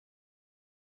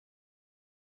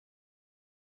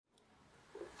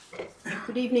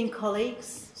Good evening,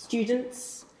 colleagues,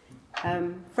 students,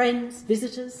 friends,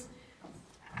 visitors.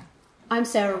 I'm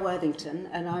Sarah Worthington,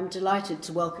 and I'm delighted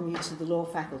to welcome you to the Law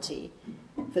Faculty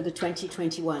for the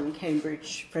 2021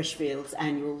 Cambridge Freshfields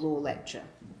Annual Law Lecture.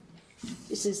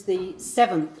 This is the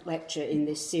 7th lecture in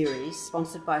this series,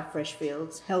 sponsored by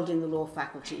Freshfields, held in the Law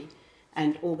Faculty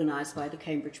and organised by the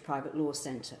Cambridge Private Law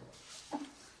Centre.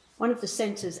 One of the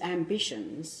Centre's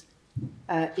ambitions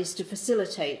is to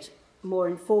facilitate more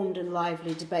informed and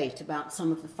lively debate about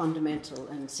some of the fundamental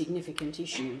and significant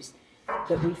issues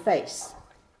that we face.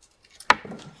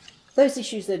 Those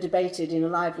issues are debated in a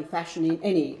lively fashion in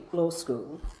any law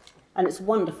school, and it's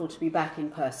wonderful to be back in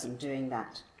person doing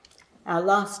that. Our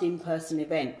last in-person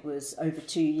event was over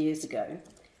 2 years ago,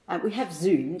 and we have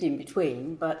Zoomed in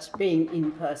between, but being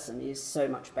in person is so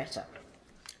much better.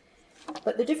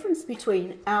 But the difference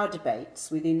between our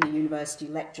debates within the university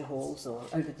lecture halls or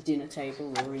over the dinner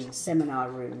table or in seminar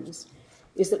rooms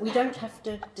is that we don't have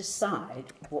to decide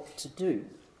what to do.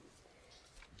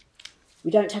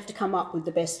 We don't have to come up with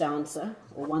the best answer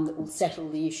or one that will settle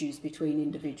the issues between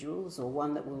individuals or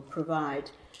one that will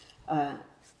provide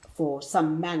for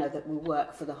some manner that will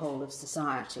work for the whole of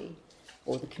society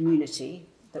or the community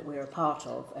that we're a part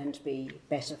of and be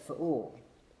better for all.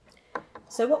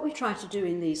 So what we try to do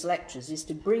in these lectures is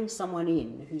to bring someone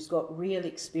in who's got real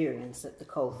experience at the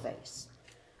coalface,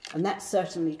 and that's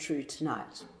certainly true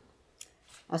tonight.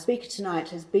 Our speaker tonight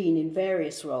has been in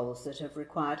various roles that have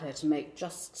required her to make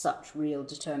just such real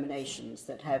determinations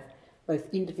that have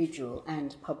both individual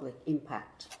and public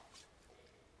impact.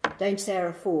 Dame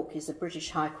Sarah Falk is a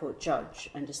British High Court judge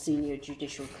and a senior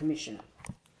judicial commissioner.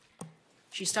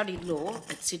 She studied law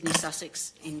at Sidney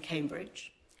Sussex in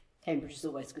Cambridge. Cambridge is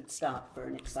always a good start for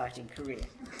an exciting career.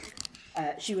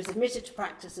 She was admitted to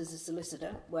practice as a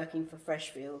solicitor, working for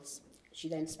Freshfields. She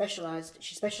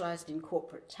specialised in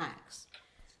corporate tax,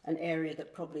 an area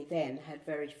that probably then had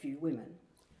very few women,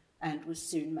 and was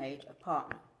soon made a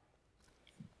partner.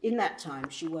 In that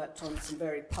time, she worked on some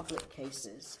very public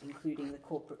cases, including the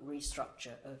corporate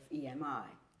restructure of EMI.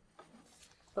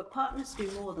 But partners do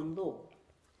more than law.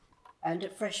 And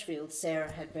at Freshfields,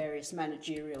 Sarah had various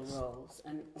managerial roles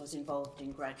and was involved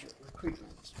in graduate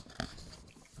recruitment.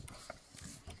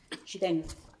 She then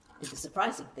did the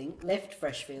surprising thing, left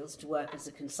Freshfields to work as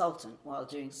a consultant while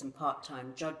doing some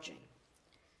part-time judging.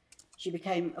 She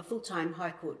became a full-time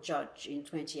High Court judge in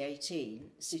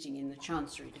 2018, sitting in the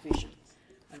Chancery Division.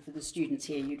 And for the students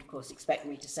here, you'd of course expect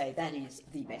me to say that is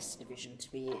the best division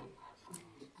to be in.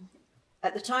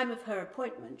 At the time of her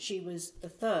appointment, she was the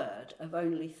third of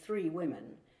only 3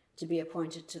 women to be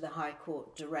appointed to the High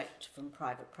Court direct from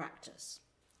private practice.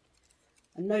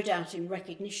 And no doubt in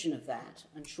recognition of that,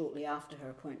 and shortly after her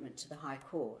appointment to the High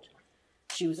Court,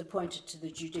 she was appointed to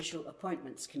the Judicial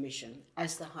Appointments Commission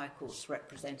as the High Court's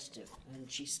representative,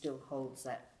 and she still holds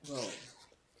that role.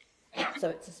 So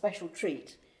it's a special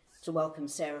treat to welcome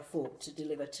Sarah Falk to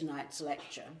deliver tonight's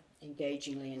lecture,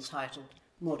 engagingly entitled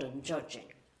Modern Judging.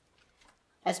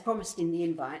 As promised in the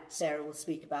invite, Sarah will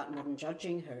speak about modern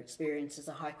judging, her experience as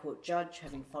a High Court judge,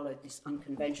 having followed this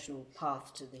unconventional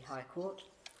path to the High Court,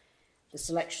 the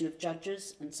selection of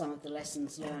judges, and some of the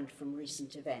lessons learned from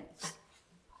recent events.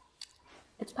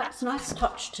 It's perhaps a nice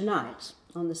touch tonight,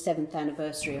 on the 7th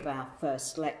anniversary of our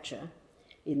first lecture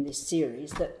in this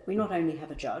series, that we not only have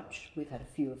a judge, we've had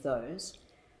a few of those,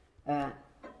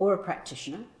 or a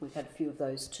practitioner, we've had a few of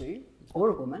those too, or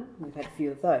a woman, we've had a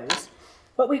few of those,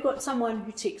 but we've got someone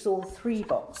who ticks all 3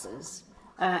 boxes,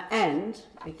 and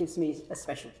it gives me a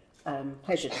special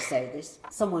pleasure to say this,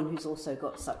 someone who's also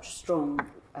got such strong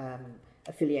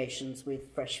affiliations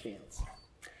with Freshfields.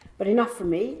 But enough from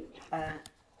me.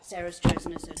 Sarah's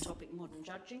chosen as her topic modern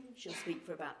judging. She'll speak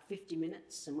for about 50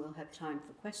 minutes, and we'll have time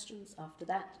for questions after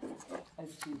that.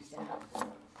 Over to you,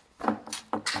 Sarah.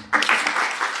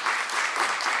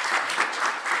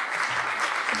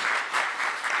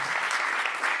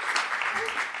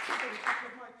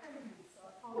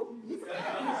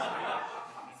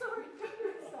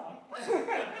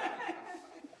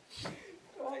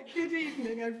 Good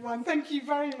evening, everyone. Thank you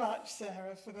very much,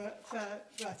 Sarah, for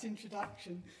that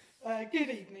introduction. Good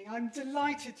evening. I'm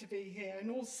delighted to be here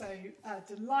and also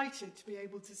delighted to be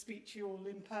able to speak to you all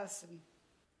in person.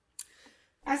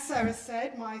 As Sarah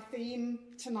said, my theme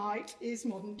tonight is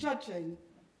modern judging.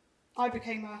 I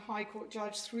became a High Court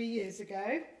judge 3 years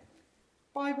ago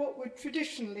by what would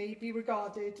traditionally be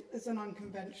regarded as an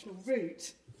unconventional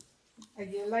route. A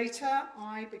year later,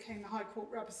 I became the High Court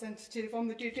representative on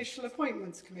the Judicial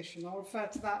Appointments Commission. I'll refer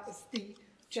to that as the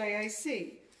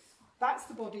JAC. That's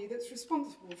the body that's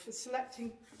responsible for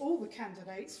selecting all the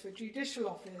candidates for judicial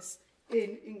office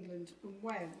in England and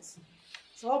Wales.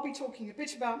 So I'll be talking a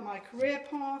bit about my career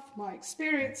path, my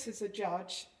experience as a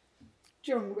judge,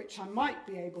 during which I might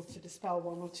be able to dispel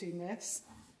one or two myths,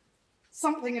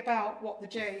 something about what the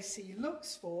JAC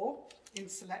looks for in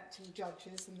selecting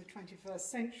judges in the 21st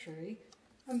century,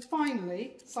 and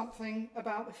finally, something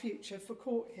about the future for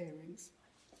court hearings.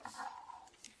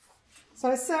 So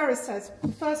as Sarah says,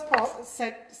 the first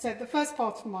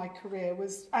part of my career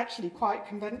was actually quite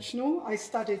conventional. I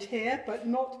studied here, but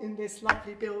not in this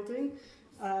lovely building.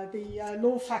 The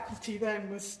law faculty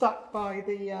then was stuck by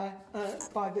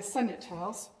the Senate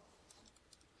House.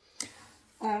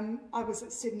 I was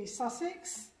at Sydney,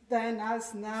 Sussex, then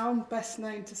as now best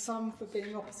known to some for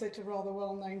being opposite a rather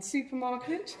well-known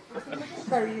supermarket.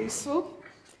 Very useful.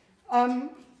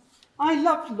 I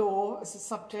loved law as a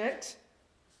subject.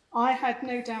 I had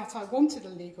no doubt I wanted a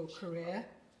legal career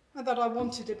and that I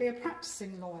wanted to be a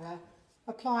practicing lawyer,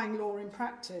 applying law in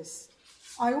practice.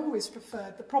 I always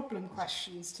preferred the problem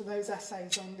questions to those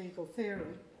essays on legal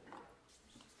theory.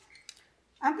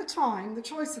 At the time, the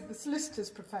choice of the solicitor's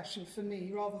profession for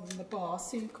me rather than the bar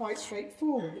seemed quite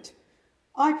straightforward.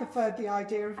 I preferred the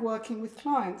idea of working with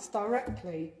clients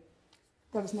directly.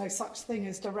 There was no such thing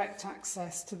as direct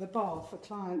access to the bar for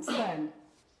clients then.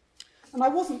 And I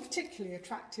wasn't particularly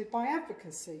attracted by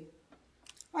advocacy.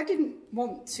 I didn't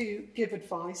want to give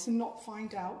advice and not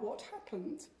find out what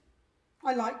happened.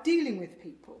 I liked dealing with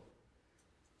people.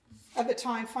 At the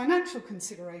time, financial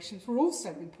considerations were also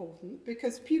important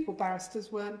because pupil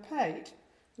barristers weren't paid,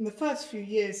 and the first few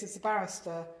years as a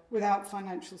barrister without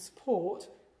financial support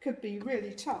could be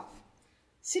really tough.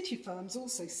 City firms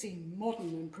also seemed modern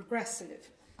and progressive,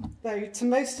 though to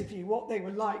most of you what they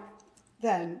were like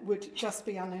then would just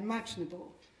be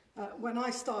unimaginable. When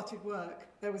I started work,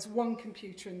 there was one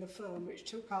computer in the firm which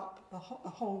took up a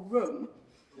whole room.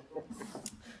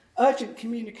 Urgent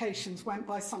communications went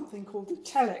by something called a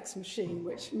telex machine,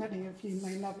 which many of you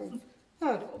may never have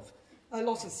heard of. A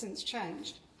lot has since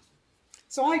changed.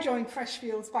 So I joined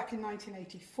Freshfields back in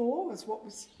 1984 as what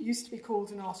used to be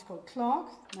called an articled clerk,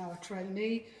 now a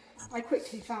trainee. I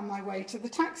quickly found my way to the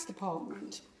tax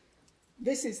department.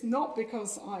 This is not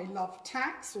because I love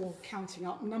tax or counting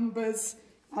up numbers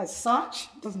as such.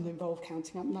 It doesn't involve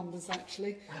counting up numbers,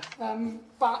 actually,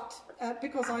 but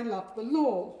because I love the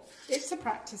law. It's a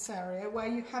practice area where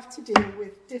you have to deal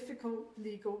with difficult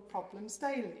legal problems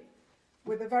daily,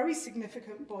 with a very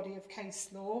significant body of case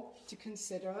law to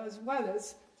consider, as well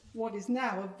as what is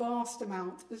now a vast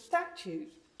amount of statute,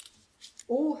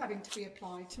 all having to be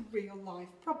applied to real-life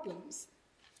problems.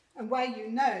 And where you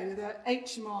know that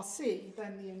HMRC,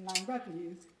 then the Inland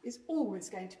Revenue, is always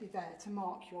going to be there to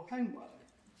mark your homework.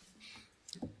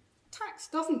 Tax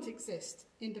doesn't exist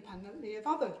independently of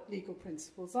other legal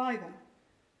principles either.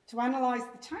 To analyse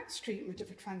the tax treatment of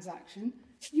a transaction,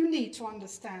 you need to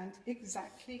understand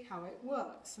exactly how it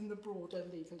works and the broader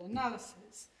legal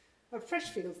analysis. At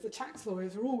Freshfields, the tax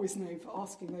lawyers are always known for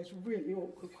asking those really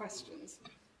awkward questions.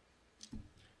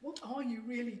 What are you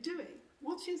really doing?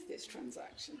 What is this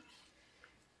transaction?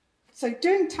 So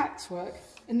doing tax work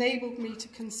enabled me to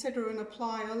consider and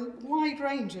apply a wide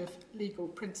range of legal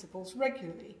principles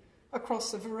regularly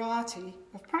across a variety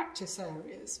of practice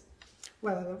areas,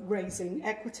 whether raising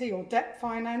equity or debt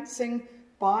financing,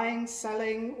 buying,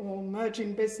 selling or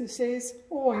merging businesses,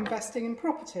 or investing in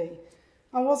property.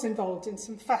 I was involved in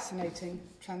some fascinating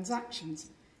transactions.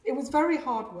 It was very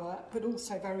hard work, but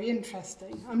also very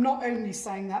interesting. I'm not only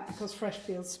saying that because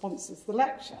Freshfields sponsors the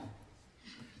lecture.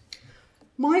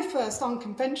 My first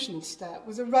unconventional step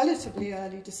was a relatively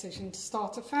early decision to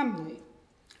start a family.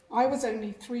 I was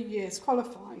only 3 years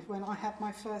qualified when I had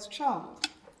my first child.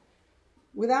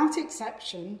 Without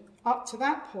exception, up to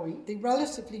that point, the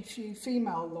relatively few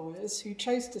female lawyers who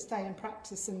chose to stay in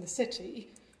practice in the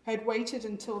city had waited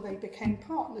until they became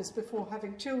partners before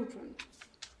having children.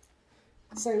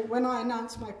 So when I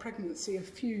announced my pregnancy, a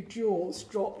few jaws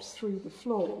dropped through the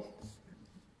floor.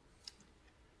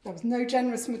 There was no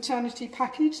generous maternity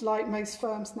package like most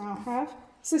firms now have,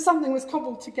 so something was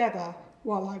cobbled together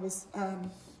while I was,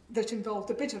 that involved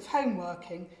a bit of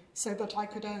homeworking so that I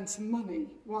could earn some money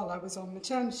while I was on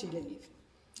maternity leave.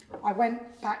 I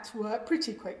went back to work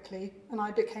pretty quickly and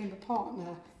I became a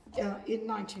partner in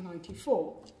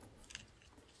 1994.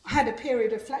 I had a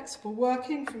period of flexible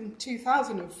working from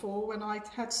 2004 when I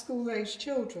had school-aged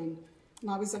children, and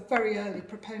I was a very early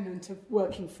proponent of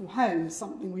working from home,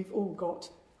 something we've all got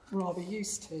rather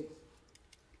used to.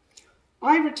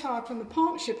 I retired from the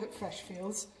partnership at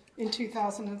Freshfields in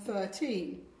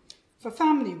 2013 for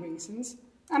family reasons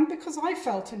and because I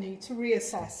felt a need to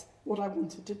reassess what I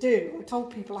wanted to do. I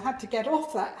told people I had to get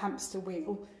off that hamster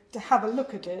wheel to have a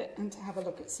look at it and to have a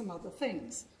look at some other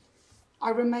things. I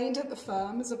remained at the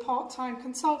firm as a part-time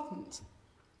consultant.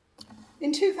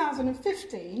 In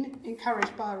 2015,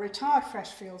 encouraged by a retired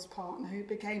Freshfields partner who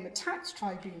became a tax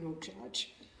tribunal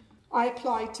judge, I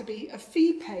applied to be a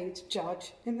fee-paid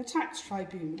judge in the tax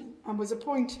tribunal and was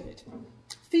appointed.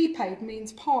 Fee-paid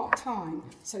means part-time,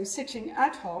 so sitting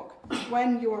ad hoc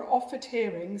when you are offered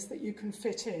hearings that you can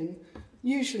fit in,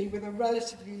 usually with a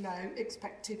relatively low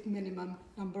expected minimum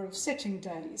number of sitting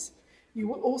days. You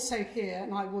will also hear,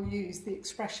 and I will use the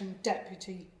expression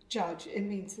deputy judge, it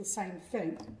means the same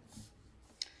thing.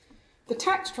 The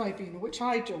tax tribunal, which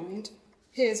I joined,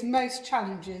 hears most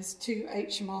challenges to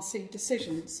HMRC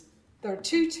decisions. There are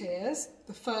two tiers.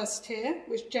 The first tier,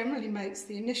 which generally makes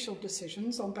the initial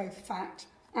decisions on both fact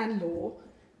and law,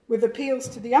 with appeals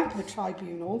to the upper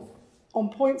tribunal on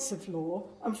points of law,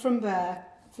 and from there,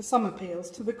 for some appeals,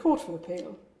 to the Court of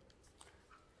Appeal.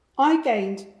 I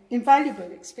gained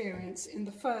invaluable experience in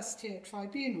the first tier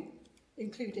tribunal,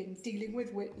 including dealing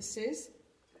with witnesses,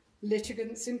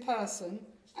 litigants in person,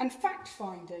 and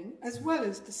fact-finding, as well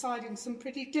as deciding some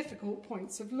pretty difficult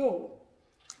points of law.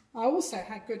 I also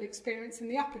had good experience in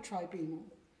the upper tribunal.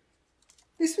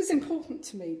 This was important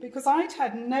to me because I'd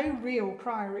had no real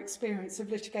prior experience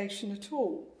of litigation at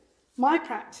all. My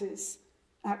practice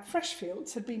at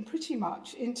Freshfields had been pretty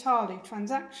much entirely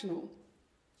transactional.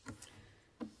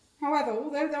 However,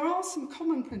 although there are some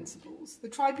common principles, the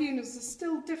tribunals are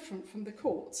still different from the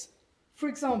courts. For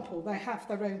example, they have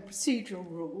their own procedural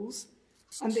rules,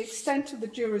 and the extent of the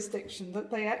jurisdiction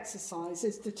that they exercise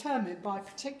is determined by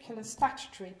particular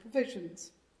statutory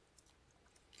provisions.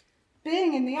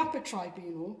 Being in the upper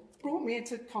tribunal brought me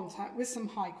into contact with some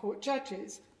High Court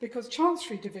judges, because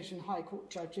Chancery Division High Court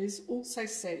judges also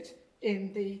sit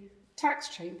in the tax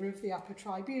chamber of the upper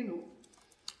tribunal.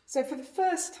 So for the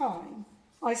first time,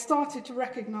 I started to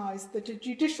recognise that a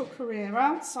judicial career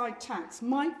outside tax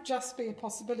might just be a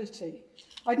possibility.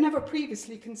 I'd never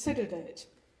previously considered it.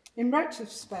 In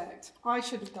retrospect, I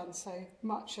should have done so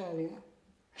much earlier.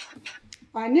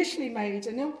 I initially made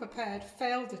an ill-prepared,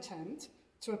 failed attempt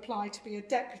to apply to be a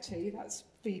deputy, that's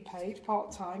fee-paid,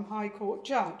 part-time High Court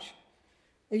judge.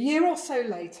 A year or so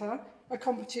later, a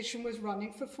competition was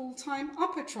running for full-time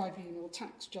upper tribunal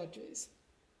tax judges.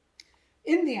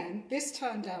 In the end, this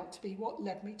turned out to be what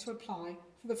led me to apply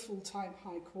for the full-time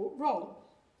High Court role.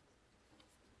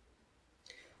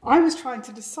 I was trying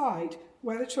to decide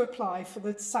whether to apply for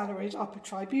the salaried upper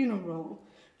tribunal role,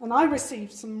 and I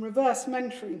received some reverse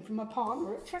mentoring from a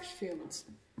partner at Freshfields,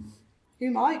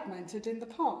 whom I'd mentored in the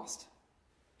past.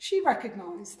 She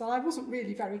recognised that I wasn't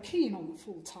really very keen on the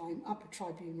full-time upper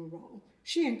tribunal role.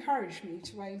 She encouraged me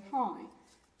to aim high.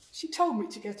 She told me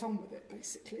to get on with it,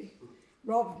 basically,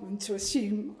 rather than to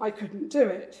assume I couldn't do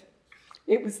it.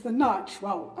 It was the nudge,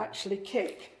 well, actually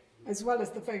kick, as well as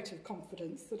the vote of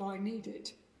confidence that I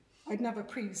needed. I'd never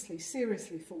previously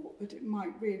seriously thought that it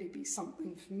might really be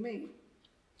something for me.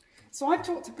 So I've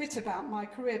talked a bit about my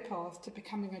career path to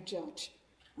becoming a judge,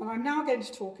 and I'm now going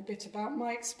to talk a bit about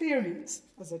my experience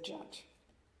as a judge.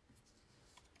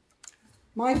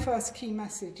 My first key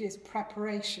message is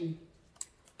preparation.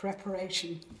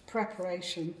 Preparation,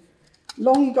 preparation.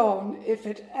 Long gone, if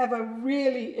it ever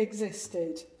really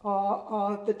existed,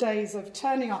 are the days of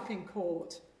turning up in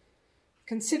court,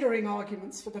 considering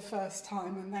arguments for the first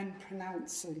time and then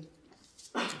pronouncing.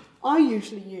 I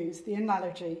usually use the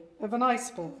analogy of an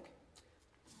iceberg.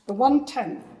 The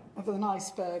 1/10 of an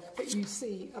iceberg that you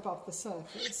see above the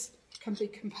surface can be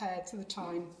compared to the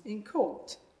time in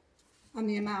court, and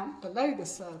the amount below the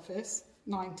surface,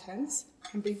 9/10,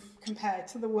 can be compared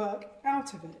to the work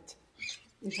out of it,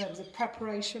 in terms of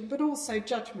preparation, but also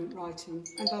judgment writing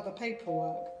and other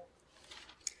paperwork.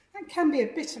 That can be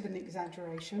a bit of an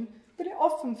exaggeration, but it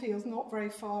often feels not very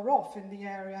far off in the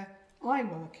area I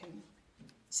work in.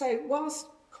 So whilst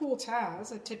court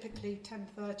hours are typically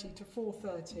 10:30 to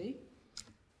 4:30,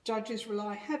 judges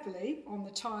rely heavily on the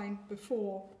time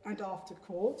before and after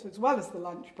court, as well as the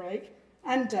lunch break,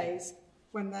 and days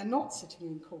when they're not sitting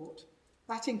in court.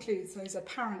 That includes those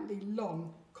apparently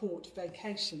long court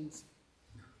vacations.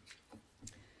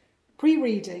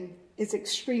 Pre-reading is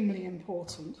extremely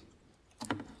important.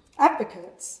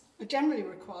 Advocates are generally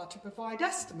required to provide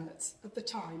estimates of the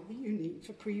time that you need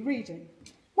for pre-reading.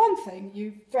 One thing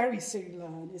you very soon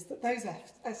learn is that those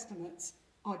estimates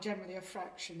are generally a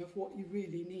fraction of what you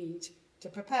really need to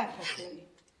prepare properly.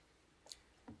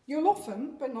 You'll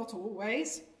often, but not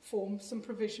always, form some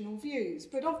provisional views,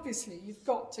 but obviously you've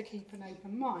got to keep an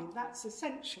open mind. That's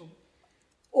essential.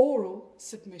 Oral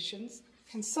submissions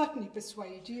can certainly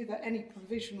persuade you that any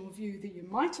provisional view that you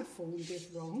might have formed is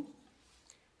wrong.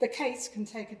 The case can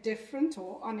take a different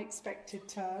or unexpected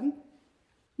turn.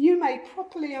 You may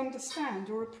properly understand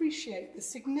or appreciate the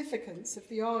significance of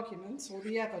the arguments or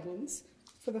the evidence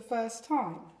for the first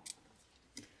time.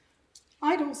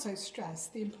 I'd also stress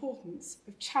the importance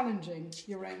of challenging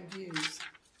your own views.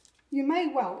 You may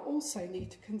well also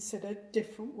need to consider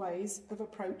different ways of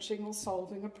approaching or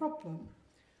solving a problem.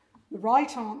 The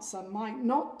right answer might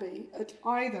not be at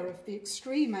either of the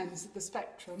extreme ends of the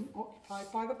spectrum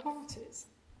occupied by the parties.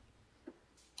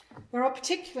 There are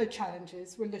particular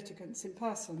challenges with litigants in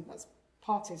person, that's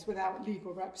parties without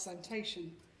legal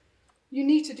representation. You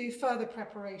need to do further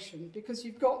preparation because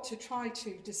you've got to try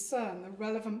to discern the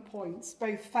relevant points,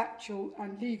 both factual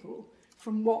and legal,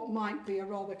 from what might be a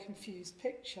rather confused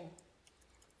picture.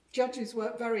 Judges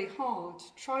work very hard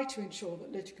to try to ensure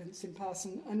that litigants in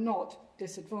person are not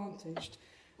disadvantaged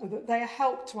and that they are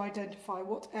helped to identify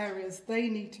what areas they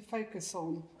need to focus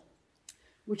on,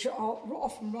 which are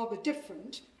often rather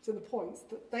different to the points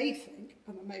that they think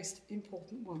are the most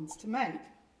important ones to make.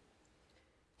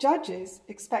 Judges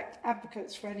expect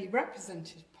advocates for any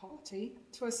represented party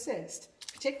to assist,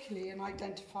 particularly in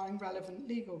identifying relevant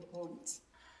legal points.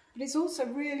 But it's also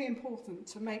really important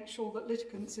to make sure that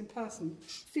litigants in person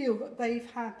feel that they've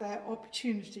had their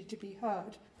opportunity to be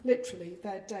heard, literally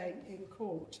their day in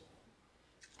court.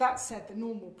 That said, the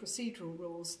normal procedural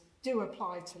rules do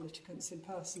apply to litigants in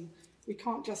person. We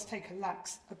can't just take a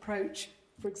lax approach,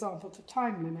 for example, to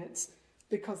time limits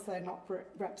because they're not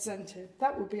represented.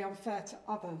 That would be unfair to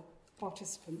other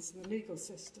participants in the legal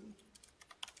system.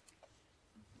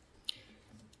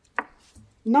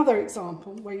 Another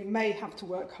example where you may have to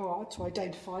work hard to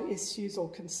identify issues or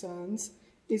concerns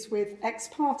is with ex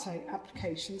parte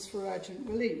applications for urgent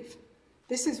relief.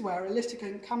 This is where a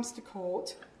litigant comes to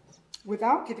court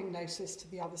without giving notice to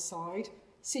the other side,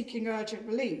 seeking urgent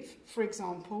relief, for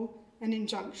example, an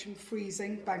injunction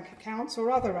freezing bank accounts or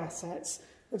other assets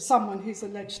of someone who's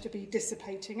alleged to be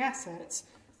dissipating assets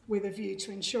with a view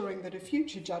to ensuring that a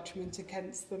future judgment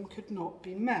against them could not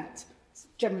be met. It's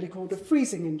generally called a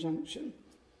freezing injunction.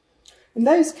 In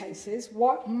those cases,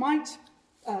 what might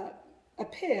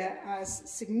appear as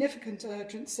significant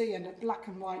urgency in a black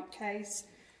and white case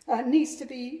needs to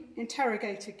be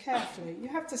interrogated carefully. You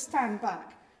have to stand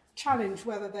back, challenge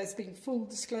whether there's been full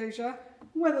disclosure,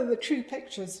 whether the true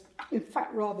picture's in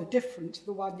fact rather different to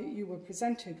the one that you were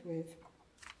presented with,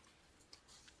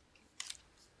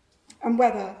 and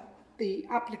whether the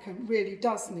applicant really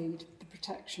does need the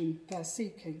protection they're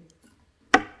seeking.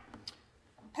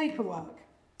 Paperwork.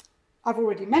 I've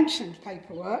already mentioned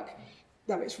paperwork,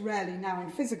 though it's rarely now in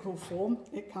physical form,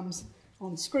 it comes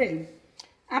on screen.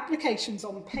 Applications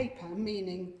on paper,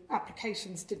 meaning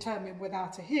applications determined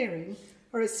without a hearing,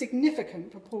 are a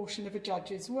significant proportion of a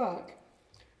judge's work.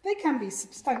 There can be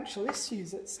substantial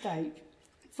issues at stake.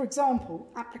 For example,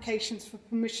 applications for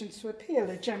permissions to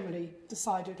appeal are generally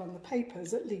decided on the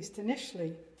papers, at least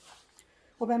initially.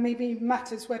 Or there may be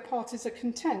matters where parties are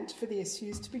content for the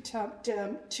issues to be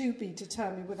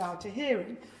determined without a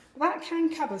hearing. That can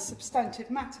cover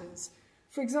substantive matters.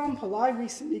 For example, I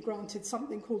recently granted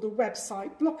something called a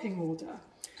website blocking order.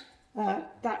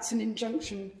 That's an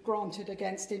injunction granted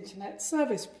against internet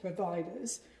service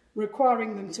providers,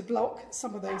 requiring them to block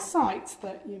some of those sites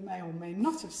that you may or may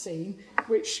not have seen,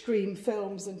 which stream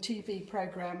films and TV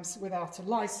programmes without a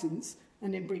licence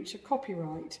and in breach of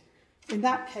copyright. In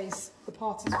that case, the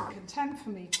parties were content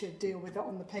for me to deal with it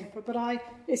on the paper, but I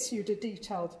issued a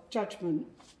detailed judgment.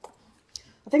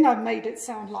 I think I've made it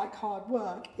sound like hard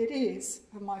work. It is,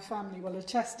 and my family will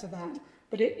attest to that,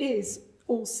 but it is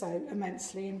also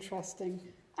immensely interesting,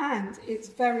 and it's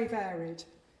very varied.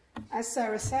 As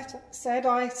Sarah said,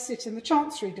 I sit in the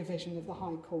Chancery Division of the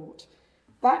High Court.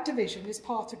 That division is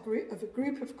part of a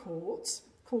group of courts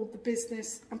called the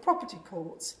Business and Property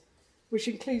Courts, which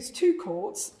includes two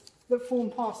courts that form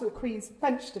part of the Queen's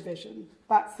Bench Division.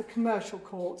 That's the Commercial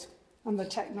Court and the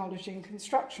Technology and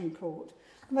Construction Court.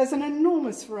 And there's an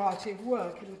enormous variety of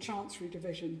work in the Chancery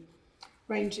Division,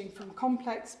 ranging from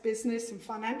complex business and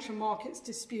financial markets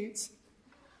disputes,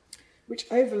 which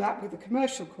overlap with the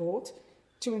Commercial Court,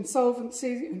 to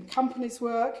insolvency and companies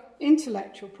work,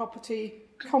 intellectual property,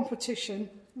 competition,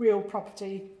 real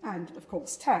property, and, of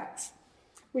course, tax.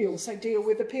 We also deal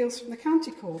with appeals from the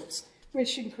county courts,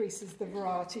 which increases the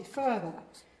variety further.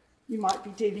 You might be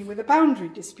dealing with a boundary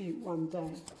dispute one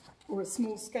day, or a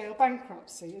small-scale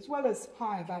bankruptcy, as well as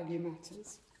higher-value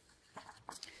matters.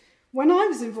 When I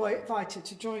was invited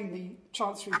to join the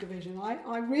Chancery Division,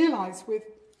 I realised with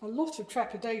a lot of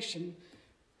trepidation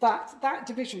that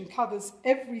division covers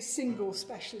every single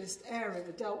specialist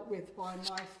area dealt with by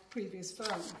my previous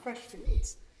firm,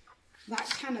 Freshfields. That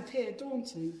can appear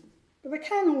daunting, but there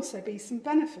can also be some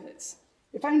benefits,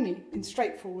 if only in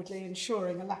straightforwardly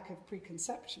ensuring a lack of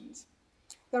preconceptions.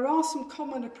 There are some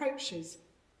common approaches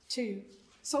to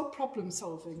problem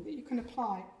solving that you can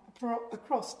apply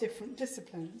across different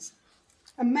disciplines,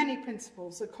 and many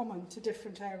principles are common to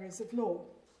different areas of law.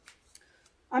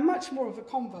 I'm much more of a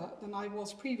convert than I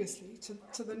was previously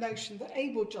to the notion that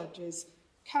able judges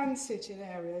can sit in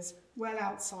areas well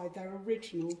outside their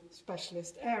original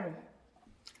specialist area.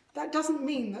 That doesn't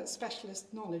mean that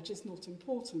specialist knowledge is not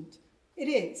important. It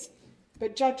is,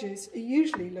 but judges are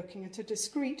usually looking at a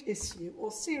discrete issue or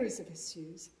series of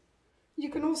issues. You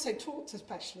can also talk to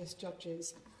specialist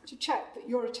judges to check that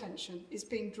your attention is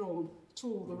being drawn to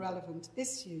all the relevant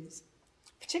issues,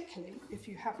 particularly if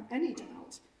you have any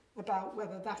doubt about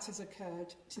whether that has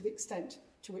occurred to the extent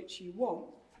to which you want.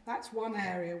 That's one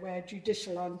area where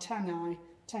judicial antennae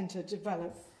tend to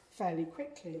develop fairly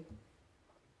quickly.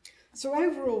 So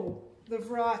overall, the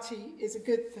variety is a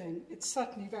good thing. It's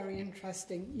certainly very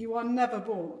interesting. You are never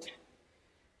bored.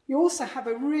 You also have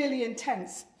a really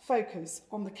intense focus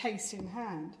on the case in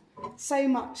hand, so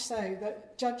much so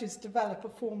that judges develop a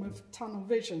form of tunnel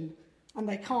vision and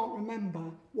they can't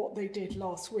remember what they did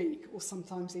last week or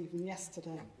sometimes even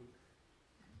yesterday.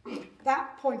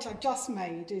 That point I just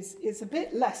made is a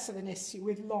bit less of an issue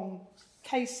with long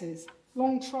cases,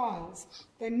 long trials.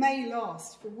 They may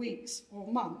last for weeks or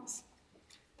months.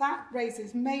 That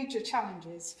raises major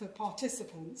challenges for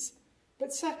participants,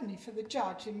 but certainly for the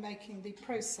judge in making the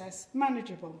process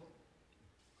manageable.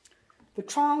 The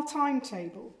trial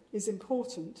timetable is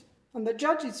important, and the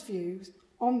judge's views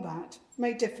on that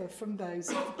may differ from those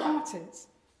of the parties.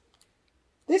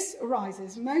 This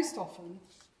arises most often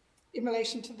in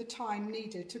relation to the time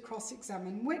needed to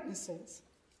cross-examine witnesses.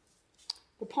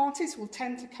 The parties will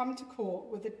tend to come to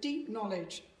court with a deep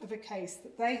knowledge of a case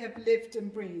that they have lived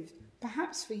and breathed,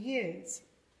 perhaps for years.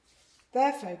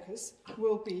 Their focus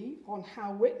will be on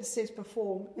how witnesses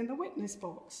perform in the witness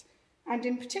box, and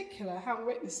in particular how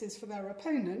witnesses for their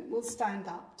opponent will stand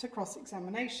up to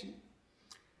cross-examination.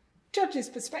 Judges'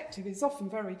 perspective is often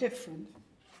very different.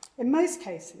 In most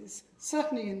cases,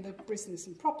 certainly in the business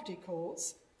and property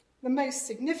courts, the most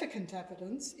significant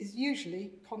evidence is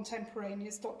usually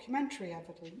contemporaneous documentary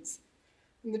evidence,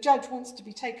 and the judge wants to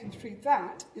be taken through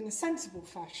that in a sensible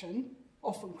fashion,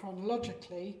 often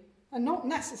chronologically, and not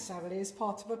necessarily as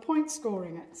part of a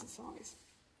point-scoring exercise.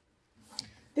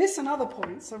 This and other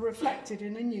points are reflected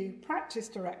in a new practice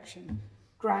direction,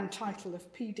 grand title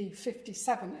of PD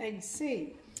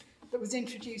 57AC, that was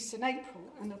introduced in April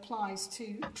and applies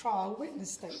to trial witness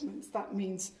statements. That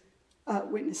means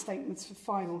witness statements for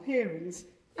final hearings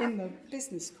in the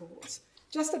business courts.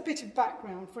 Just a bit of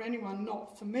background for anyone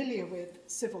not familiar with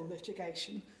civil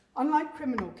litigation. Unlike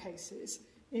criminal cases,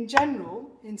 in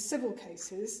general, in civil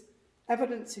cases,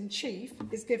 evidence in chief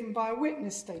is given by a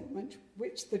witness statement,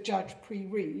 which the judge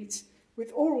pre-reads,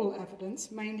 with oral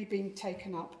evidence mainly being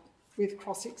taken up with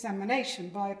cross-examination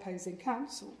by opposing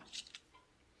counsel.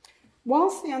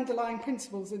 Whilst the underlying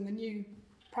principles in the new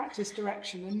practice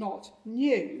direction are not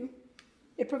new,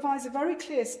 it provides a very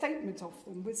clear statement of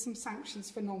them with some sanctions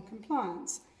for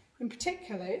non-compliance. In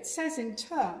particular, it says in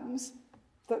terms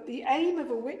that the aim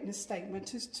of a witness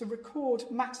statement is to record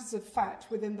matters of fact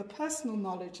within the personal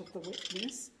knowledge of the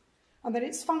witness, and that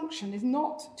its function is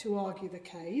not to argue the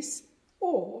case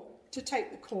or to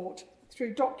take the court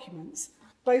through documents.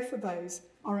 Both of those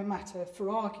are a matter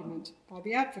for argument by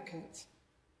the advocate.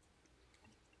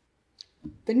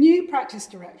 The new practice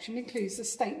direction includes a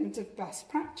statement of best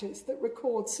practice that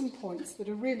records some points that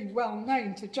are really well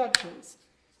known to judges,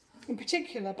 in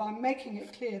particular by making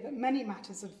it clear that many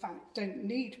matters of fact don't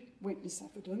need witness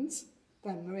evidence.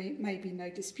 There may be no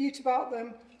dispute about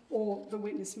them, or the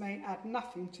witness may add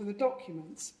nothing to the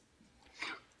documents.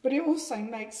 But it also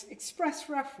makes express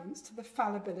reference to the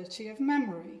fallibility of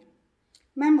memory.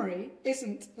 Memory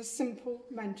isn't a simple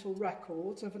mental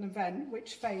record of an event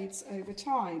which fades over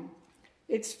time.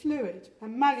 It's fluid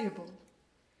and malleable.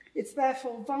 It's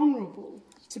therefore vulnerable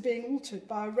to being altered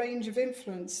by a range of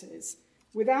influences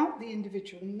without the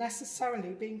individual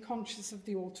necessarily being conscious of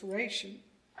the alteration.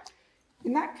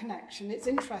 In that connection, it's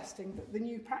interesting that the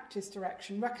new practice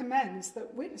direction recommends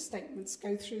that witness statements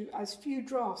go through as few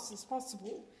drafts as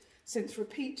possible, since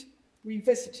repeat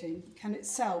revisiting can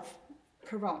itself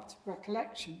corrupt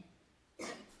recollection.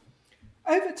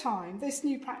 Over time, this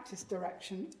new practice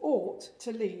direction ought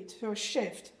to lead to a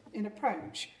shift in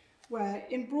approach where,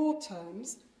 in broad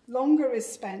terms, longer is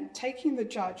spent taking the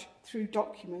judge through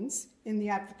documents in the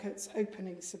advocate's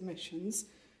opening submissions,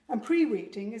 and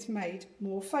pre-reading is made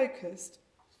more focused.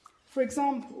 For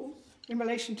example, in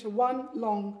relation to one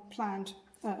long planned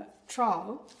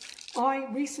trial, I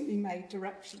recently made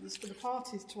directions for the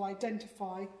parties to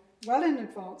identify, well in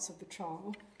advance of the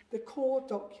trial, the core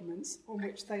documents on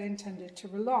which they intended to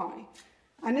rely,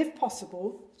 and if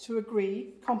possible, to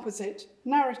agree composite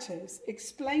narratives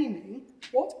explaining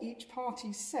what each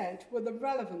party said were the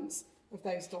relevance of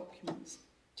those documents,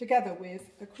 together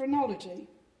with a chronology.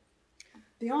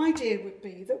 The idea would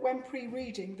be that when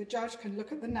pre-reading, the judge can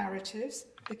look at the narratives,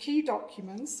 the key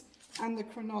documents, and the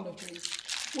chronology.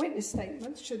 Witness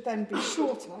statements should then be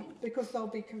shorter because they'll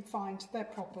be confined to their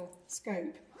proper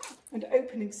scope, and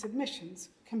opening submissions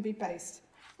can be based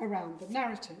around the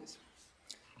narratives.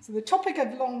 So the topic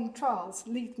of long trials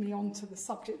leads me on to the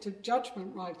subject of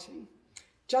judgment writing.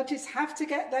 Judges have to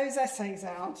get those essays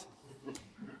out,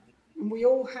 and we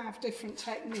all have different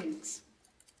techniques.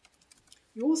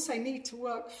 You also need to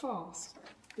work fast.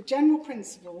 The general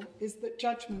principle is that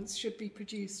judgments should be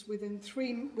produced within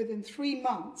three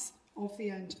months of the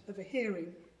end of a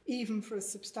hearing, even for a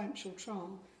substantial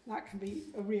trial. That can be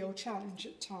a real challenge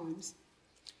at times.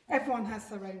 Everyone has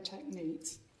their own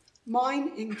techniques.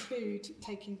 Mine include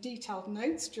taking detailed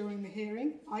notes during the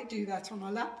hearing. I do that on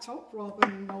a laptop rather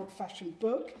than an old-fashioned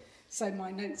book, so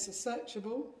my notes are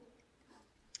searchable.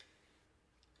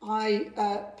 I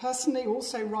personally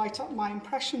also write up my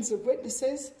impressions of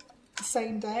witnesses the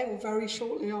same day or very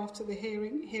shortly after the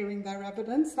hearing their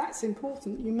evidence. That's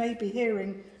important. You may be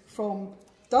hearing from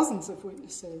dozens of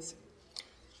witnesses.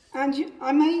 And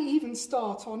I may even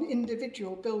start on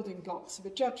individual building blocks of a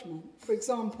judgment. For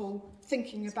example,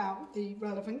 thinking about the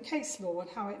relevant case law and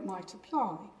how it might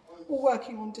apply, or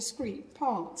working on discrete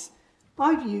parts.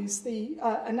 I've used the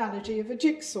analogy of a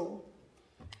jigsaw.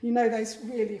 You know those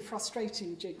really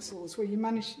frustrating jigsaws where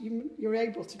you're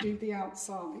able to do the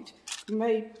outside. You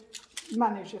may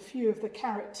manage a few of the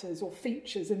characters or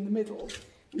features in the middle,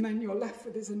 and then you're left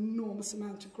with this enormous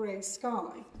amount of grey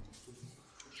sky.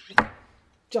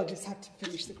 Judges have to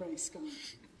finish the grey sky.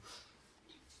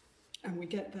 And we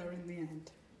get there in the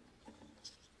end.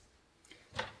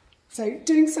 So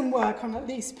doing some work on at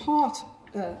least part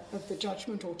of the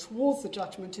judgment or towards the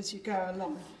judgment as you go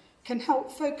along can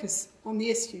help focus on the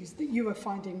issues that you are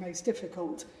finding most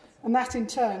difficult, and that in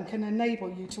turn can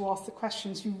enable you to ask the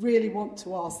questions you really want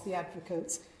to ask the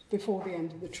advocates before the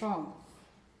end of the trial.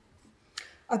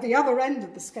 At the other end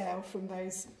of the scale from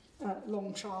those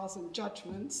long trials and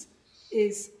judgments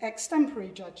is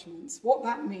extempore judgments. What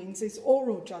that means is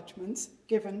oral judgments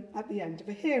given at the end of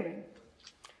a hearing.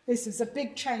 This is a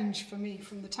big change for me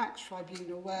from the tax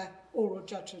tribunal, where oral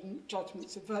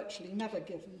judgments are virtually never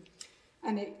given,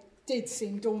 and it did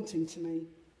seem daunting to me.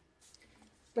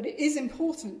 But it is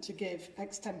important to give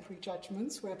extempore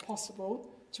judgments where possible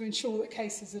to ensure that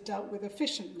cases are dealt with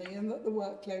efficiently and that the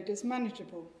workload is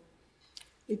manageable.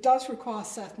 It does require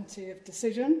certainty of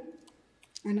decision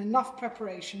and enough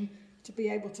preparation to be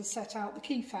able to set out the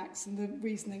key facts and the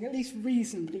reasoning, at least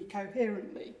reasonably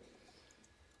coherently.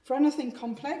 For anything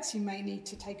complex, you may need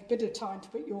to take a bit of time to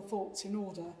put your thoughts in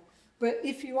order, but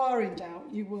if you are in doubt,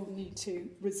 you will need to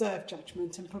reserve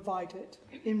judgment and provide it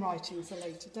in writing at a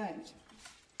later date.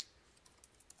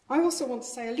 I also want to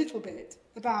say a little bit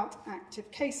about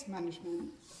active case management.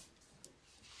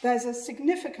 There's a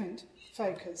significant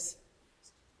focus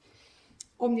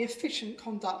on the efficient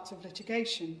conduct of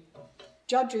litigation.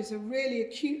 Judges are really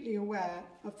acutely aware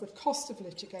of the cost of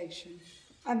litigation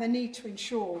and the need to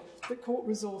ensure that court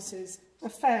resources are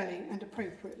fairly and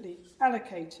appropriately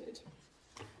allocated.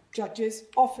 Judges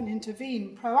often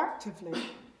intervene proactively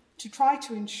to try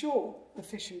to ensure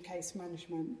efficient case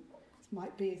management. It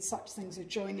might be such things as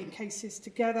joining cases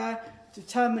together,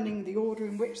 determining the order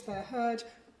in which they're heard,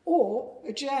 or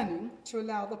adjourning to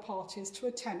allow the parties to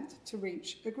attempt to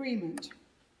reach agreement.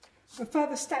 But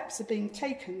further steps are being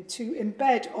taken to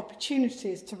embed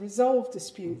opportunities to resolve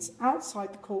disputes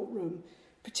outside the courtroom,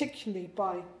 particularly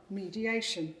by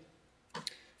mediation.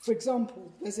 For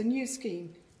example, there's a new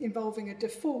scheme involving a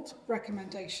default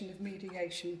recommendation of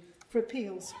mediation for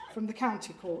appeals from the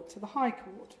county court to the High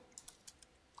Court.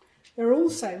 There are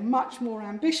also much more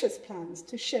ambitious plans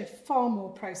to shift far more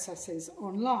processes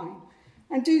online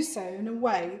and do so in a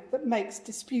way that makes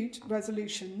dispute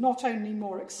resolution not only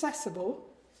more accessible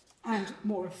and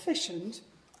more efficient,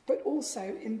 but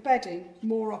also embedding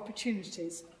more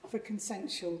opportunities for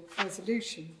consensual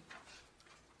resolution.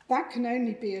 That can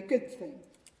only be a good thing.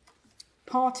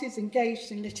 Parties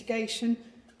engaged in litigation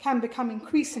can become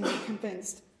increasingly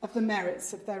convinced of the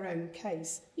merits of their own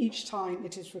case each time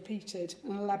it is repeated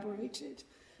and elaborated,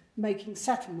 making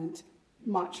settlement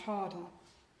much harder.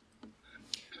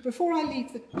 Before I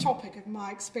leave the topic of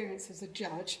my experience as a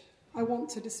judge, I want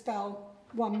to dispel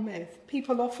one myth.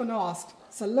 People often ask,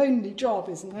 it's a lonely job,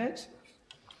 isn't it?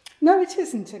 No, it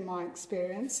isn't in my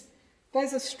experience.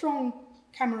 There's a strong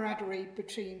camaraderie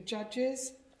between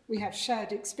judges, we have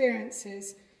shared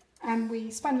experiences, and we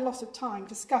spend a lot of time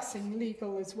discussing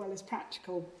legal as well as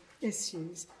practical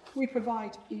issues. We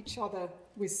provide each other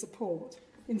with support.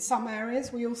 In some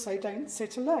areas, we also don't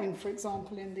sit alone, for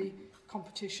example, in the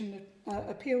Competition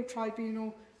Appeal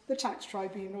Tribunal, the Tax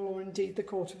Tribunal, or indeed the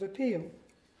Court of Appeal.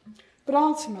 But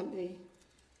ultimately,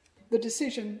 the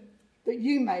decision that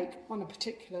you make on a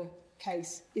particular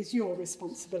case is your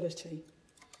responsibility.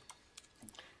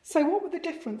 So what were the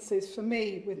differences for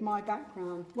me with my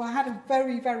background? Well, I had a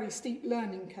very, very steep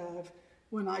learning curve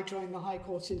when I joined the High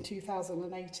Court in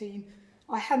 2018.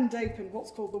 I hadn't opened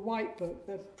what's called the White Book,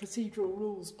 the Procedural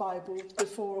Rules Bible,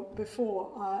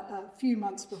 a few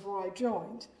months before I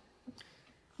joined.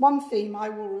 One theme I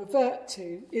will revert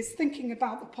to is thinking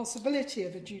about the possibility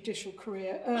of a judicial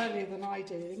career earlier than I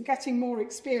did and getting more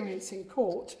experience in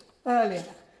court earlier,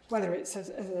 whether it's as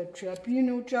a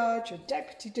tribunal judge, a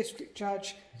deputy district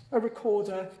judge, a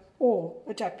recorder, or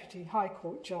a deputy high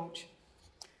court judge.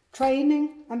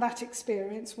 Training and that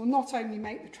experience will not only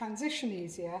make the transition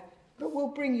easier, but will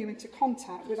bring you into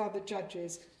contact with other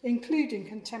judges, including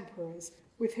contemporaries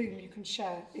with whom you can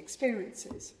share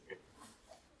experiences.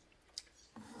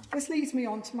 This leads me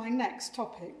on to my next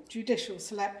topic, judicial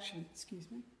selection.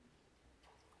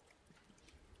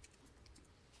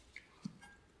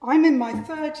 I'm in my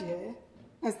third year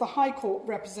as the High Court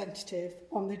representative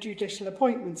on the Judicial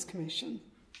Appointments Commission,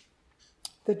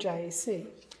 the JAC.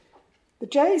 The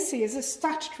JAC is a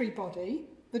statutory body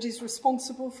that is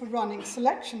responsible for running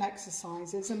selection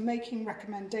exercises and making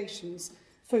recommendations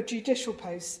for judicial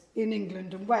posts in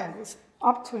England and Wales,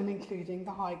 up to and including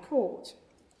the High Court.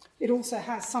 It also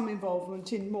has some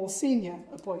involvement in more senior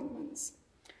appointments.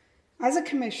 As a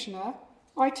commissioner,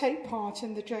 I take part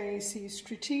in the JAC's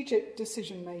strategic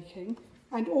decision-making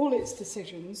and all its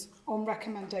decisions on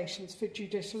recommendations for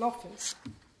judicial office.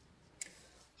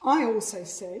 I also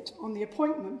sit on the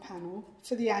appointment panel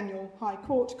for the annual High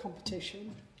Court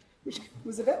competition, which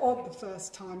was a bit odd the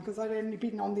first time because I'd only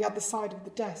been on the other side of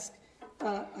the desk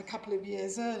a couple of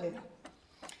years earlier.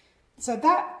 So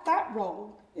that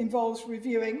role involves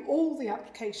reviewing all the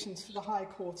applications for the High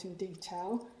Court in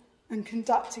detail and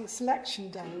conducting selection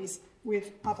days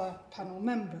with other panel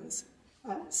members.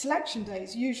 Selection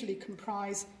days usually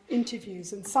comprise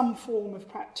interviews and some form of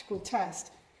practical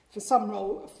test. For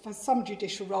some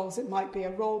judicial roles, it might be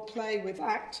a role play with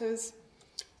actors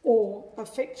or a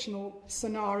fictional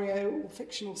scenario or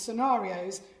fictional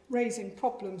scenarios raising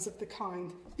problems of the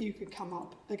kind you could come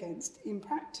up against in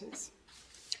practice.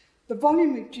 The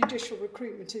volume of judicial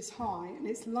recruitment is high and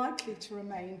it's likely to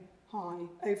remain high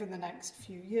over the next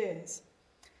few years.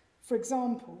 For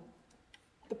example,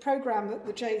 the programme that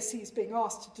the JAC is being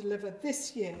asked to deliver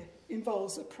this year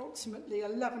involves approximately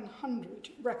 1,100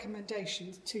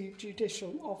 recommendations to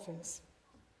judicial office.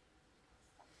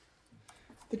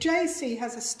 The JAC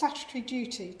has a statutory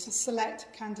duty to select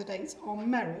candidates on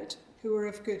merit who are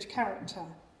of good character.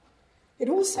 It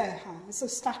also has a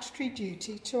statutory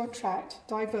duty to attract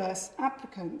diverse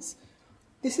applicants.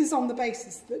 This is on the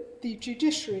basis that the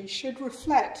judiciary should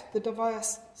reflect the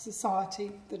diverse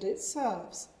society that it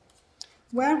serves.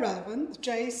 Where relevant, the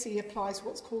JAC applies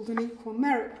what's called an equal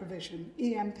merit provision,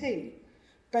 EMP,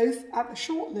 both at the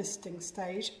shortlisting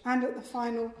stage and at the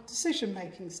final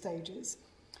decision-making stages.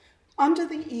 Under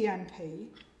the EMP,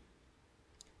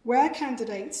 where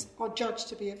candidates are judged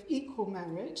to be of equal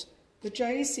merit, the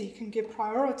JAC can give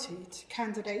priority to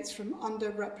candidates from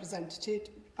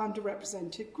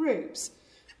underrepresented groups.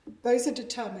 Those are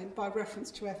determined by reference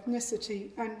to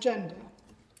ethnicity and gender.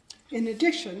 In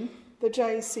addition, the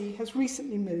JAC has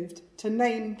recently moved to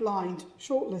name-blind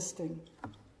shortlisting.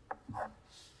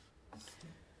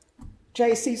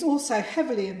 JAC is also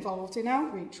heavily involved in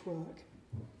outreach work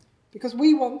because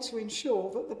we want to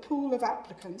ensure that the pool of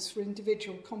applicants for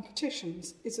individual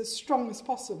competitions is as strong as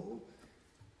possible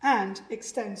and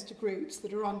extends to groups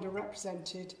that are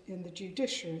underrepresented in the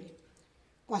judiciary.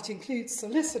 That includes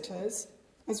solicitors,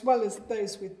 as well as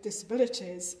those with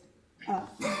disabilities,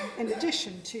 in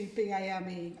addition to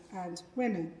BAME and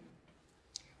women.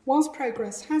 Whilst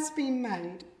progress has been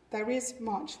made, there is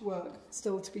much work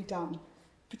still to be done,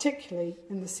 particularly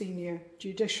in the senior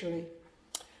judiciary.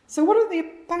 So what are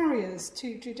the barriers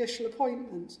to judicial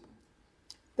appointment?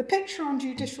 The picture on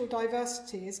judicial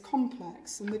diversity is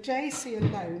complex, and the JAC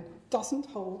alone doesn't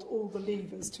hold all the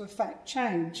levers to effect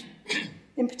change.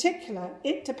 In particular,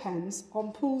 it depends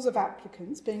on pools of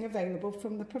applicants being available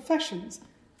from the professions,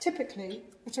 typically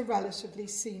at a relatively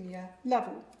senior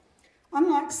level.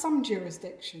 Unlike some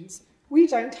jurisdictions, we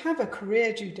don't have a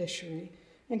career judiciary,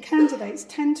 and candidates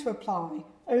tend to apply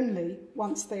only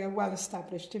once they are well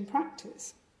established in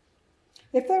practice.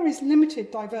 If there is limited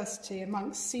diversity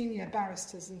amongst senior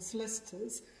barristers and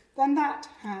solicitors, then that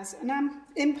has an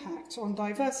impact on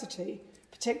diversity,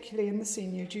 particularly in the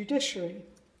senior judiciary.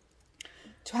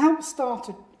 To help start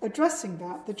addressing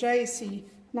that, the JAC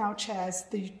now chairs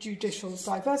the Judicial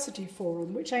Diversity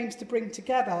Forum, which aims to bring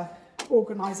together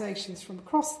organisations from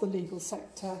across the legal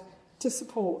sector to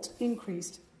support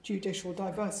increased judicial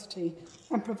diversity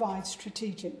and provide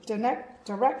strategic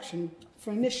direction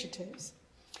for initiatives.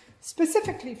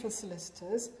 Specifically for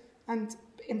solicitors, and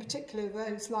in particular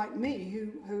those like me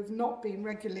who have not been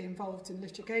regularly involved in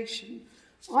litigation,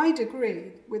 I'd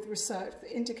agree with research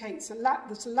that indicates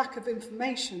there's a lack of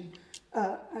information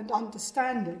and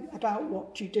understanding about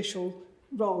what judicial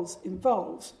roles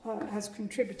involve has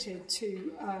contributed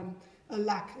to a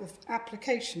lack of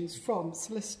applications from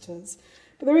solicitors.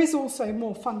 But there is also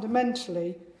more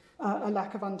fundamentally a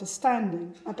lack of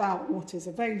understanding about what is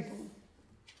available.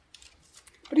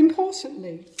 But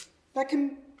importantly, there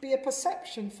can be a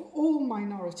perception for all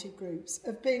minority groups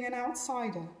of being an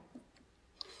outsider.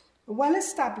 A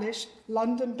well-established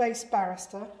London-based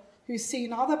barrister who's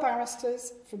seen other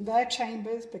barristers from their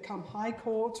chambers become High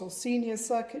Court or senior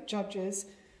circuit judges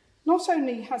not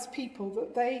only has people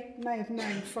that they may have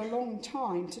known for a long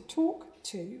time to talk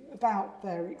to about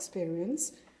their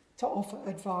experience, to offer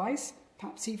advice,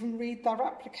 perhaps even read their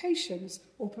applications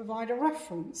or provide a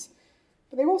reference,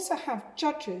 but they also have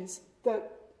judges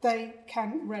that they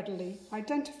can readily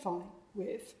identify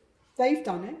with. They've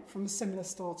done it from a similar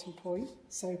starting point,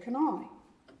 so can I.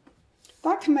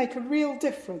 That can make a real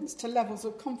difference to levels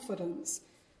of confidence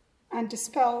and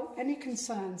dispel any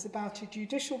concerns about a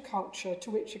judicial culture to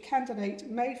which a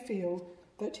candidate may feel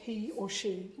that he or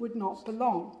she would not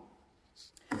belong.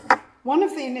 One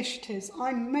of the initiatives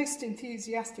I'm most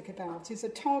enthusiastic about is a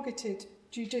targeted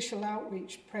judicial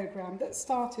outreach programme that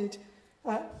started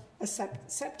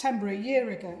September a year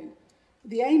ago,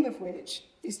 the aim of which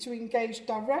is to engage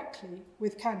directly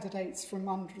with candidates from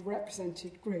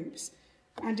underrepresented groups,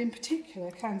 and in particular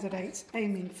candidates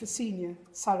aiming for senior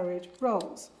salaried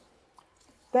roles.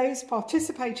 Those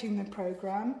participating in the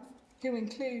programme, who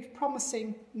include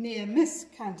promising near-miss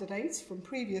candidates from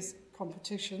previous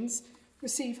competitions,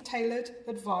 receive tailored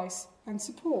advice and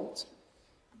support,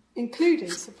 including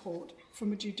support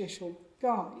from a judicial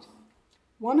guide.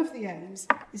 One of the aims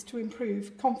is to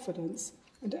improve confidence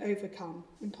and overcome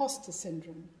imposter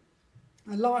syndrome.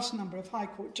 A large number of High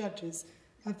Court judges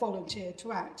have volunteered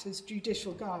to act as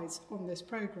judicial guides on this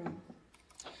programme.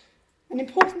 An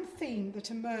important theme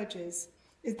that emerges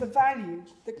is the value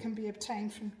that can be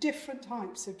obtained from different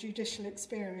types of judicial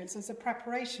experience as a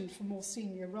preparation for more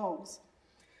senior roles.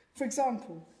 For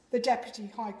example, the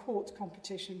Deputy High Court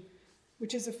competition,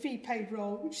 which is a fee-paid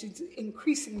role which is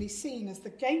increasingly seen as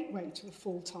the gateway to the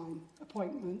full-time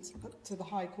appointment to the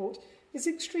High Court, is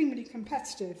extremely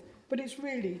competitive, but it's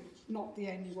really not the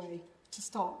only way to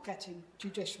start getting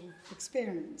judicial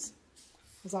experience,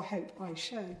 as I hope I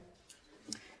show.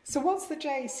 So what's the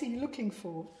JAC looking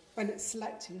for when it's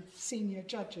selecting senior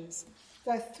judges?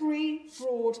 There are three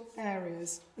broad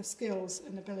areas of skills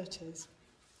and abilities: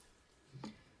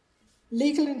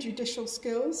 legal and judicial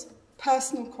skills,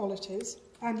 personal qualities,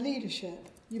 and leadership.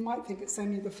 You might think it's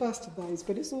only the first of those,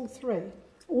 but it's all three.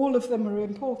 All of them are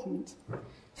important.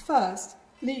 First,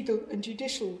 legal and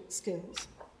judicial skills.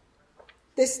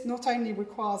 This not only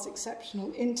requires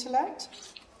exceptional intellect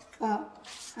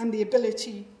and the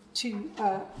ability to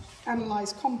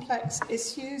analyse complex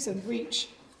issues and reach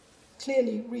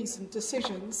clearly reasoned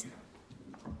decisions,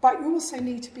 but you also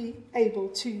need to be able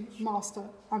to master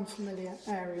unfamiliar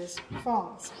areas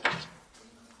fast.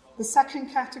 The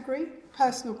second category,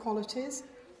 personal qualities,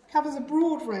 covers a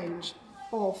broad range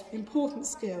of important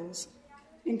skills,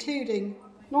 including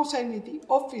not only the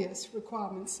obvious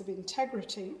requirements of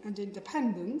integrity and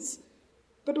independence,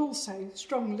 but also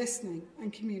strong listening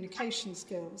and communication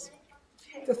skills.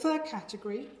 The third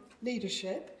category,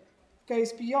 leadership,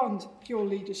 goes beyond pure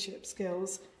leadership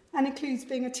skills and includes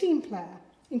being a team player,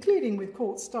 including with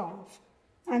court staff,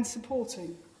 and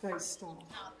supporting those staff.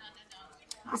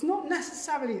 It's not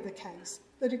necessarily the case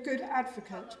that a good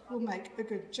advocate will make a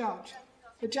good judge.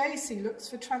 The JAC looks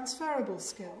for transferable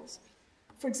skills.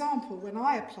 For example, when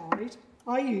I applied,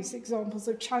 I use examples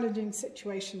of challenging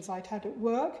situations I'd had at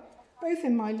work, both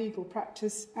in my legal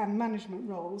practice and management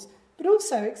roles, but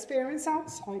also experience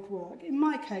outside work, in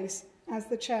my case, as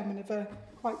the chairman of a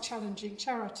quite challenging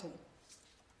charity.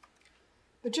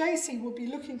 The JC will be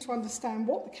looking to understand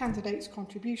what the candidate's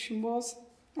contribution was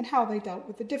and how they dealt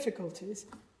with the difficulties.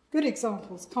 Good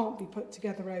examples can't be put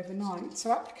together overnight,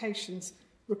 so applications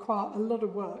require a lot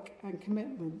of work and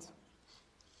commitment.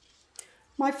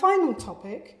 My final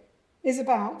topic is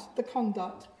about the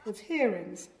conduct of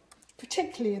hearings,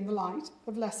 particularly in the light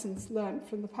of lessons learned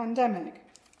from the pandemic.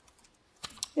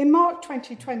 In March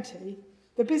 2020,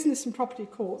 the business and property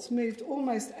courts moved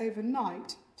almost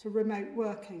overnight to remote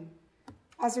working.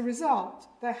 As a result,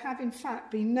 there have in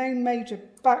fact been no major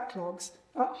backlogs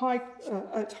at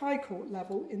High Court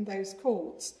level in those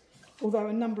courts, although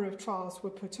a number of trials were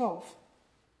put off.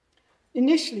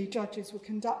 Initially, judges were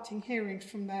conducting hearings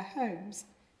from their homes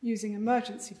using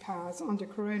emergency powers under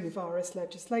coronavirus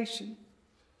legislation.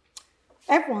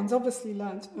 Everyone's obviously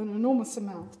learnt an enormous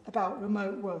amount about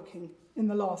remote working in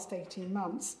the last 18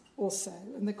 months or so,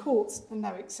 and the courts are no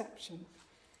exception.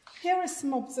 Here are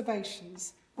some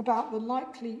observations about the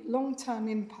likely long-term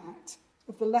impact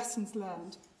of the lessons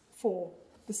learned for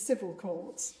the civil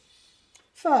courts.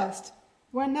 First,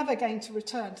 we're never going to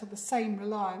return to the same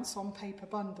reliance on paper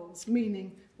bundles,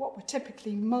 meaning what were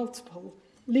typically multiple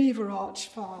lever arch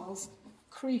files,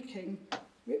 creaking,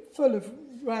 full of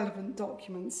relevant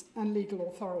documents and legal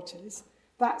authorities.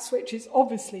 That switch is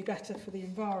obviously better for the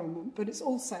environment, but it's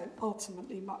also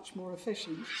ultimately much more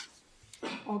efficient.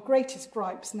 Our greatest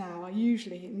gripes now are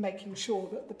usually in making sure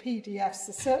that the PDFs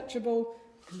are searchable,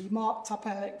 can be marked up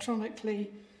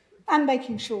electronically, and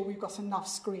making sure we've got enough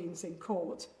screens in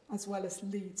court, as well as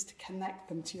leads to connect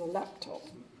them to your laptop.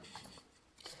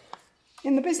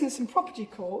 In the business and property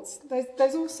courts,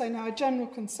 there's also now a general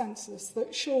consensus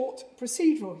that short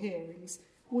procedural hearings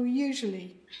will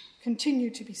usually continue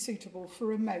to be suitable for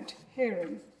remote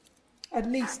hearing,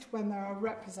 at least when there are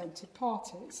represented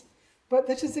parties, but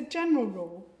that as a general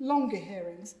rule, longer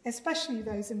hearings, especially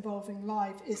those involving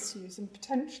live issues and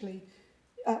potentially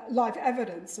live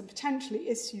evidence and potentially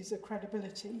issues of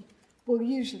credibility, will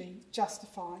usually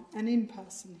justify an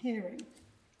in-person hearing.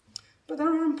 But there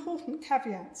are important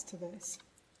caveats to this.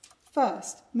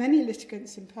 First, many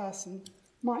litigants in person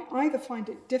might either find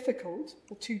it difficult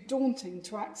or too daunting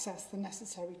to access the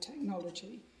necessary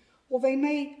technology, or they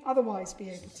may otherwise be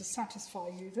able to satisfy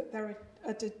you that they're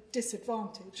at a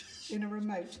disadvantage in a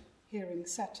remote hearing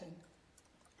setting.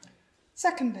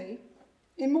 Secondly,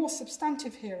 in more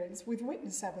substantive hearings with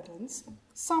witness evidence,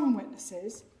 some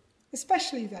witnesses,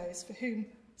 especially those for whom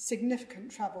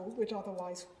significant travel would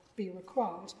otherwise be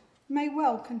required, may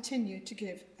well continue to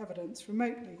give evidence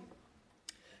remotely.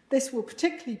 This will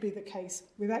particularly be the case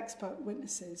with expert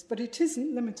witnesses, but it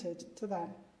isn't limited to them.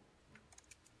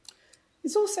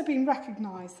 It's also been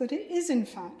recognised that it is in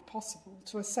fact possible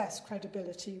to assess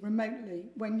credibility remotely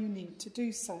when you need to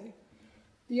do so.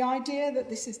 The idea that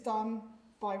this is done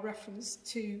by reference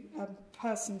to a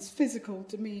person's physical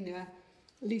demeanour,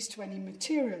 at least to any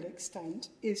material extent,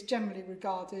 is generally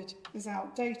regarded as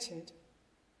outdated.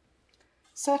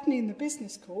 Certainly in the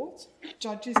business court,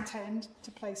 judges tend to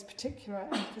place particular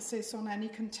emphasis on any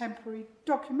contemporary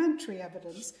documentary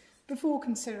evidence before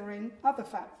considering other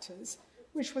factors,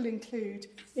 which will include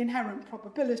inherent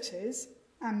probabilities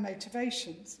and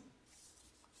motivations.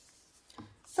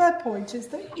 Third point is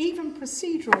that even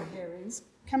procedural hearings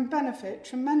can benefit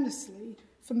tremendously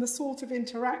from the sort of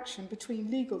interaction between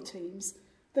legal teams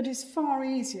that is far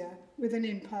easier with an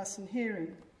in-person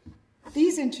hearing.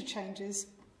 These interchanges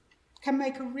can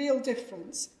make a real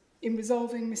difference in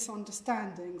resolving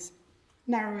misunderstandings,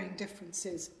 narrowing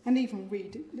differences, and even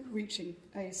reaching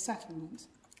a settlement.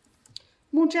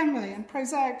 More generally and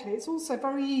prosaically, it's also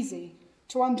very easy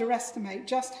to underestimate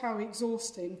just how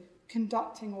exhausting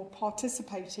conducting or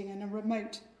participating in a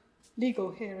remote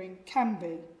legal hearing can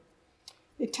be.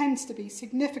 It tends to be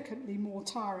significantly more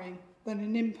tiring than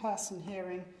an in-person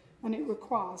hearing, and it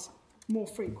requires more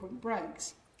frequent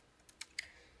breaks.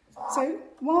 So,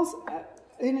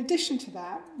 in addition to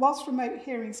that, whilst remote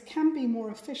hearings can be more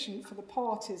efficient for the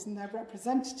parties and their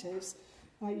representatives,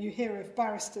 you hear of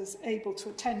barristers able to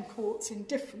attend courts in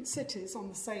different cities on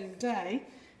the same day,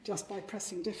 just by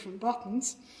pressing different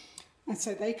buttons, and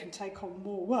so they can take on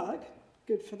more work,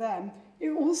 good for them. It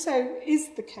also is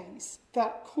the case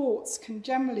that courts can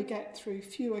generally get through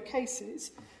fewer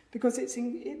cases because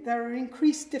there are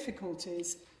increased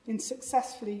difficulties in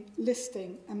successfully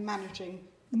listing and managing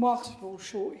multiple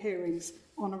short hearings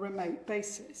on a remote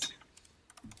basis.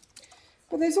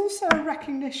 But there's also a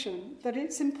recognition that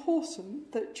it's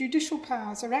important that judicial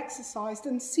powers are exercised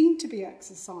and seen to be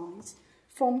exercised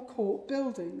from court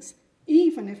buildings,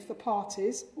 even if the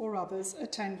parties or others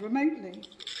attend remotely.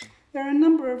 There are a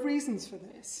number of reasons for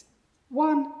this.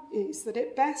 One is that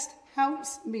it best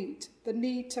helps meet the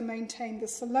need to maintain the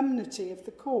solemnity of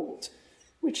the court,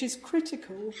 which is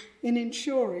critical in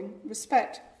ensuring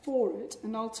respect for it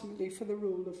and ultimately for the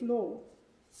rule of law.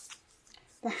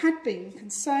 There had been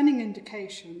concerning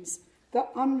indications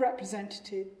that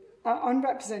unrepresented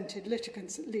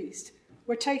litigants, at least,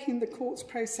 were taking the court's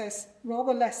process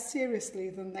rather less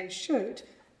seriously than they should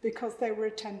because they were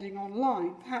attending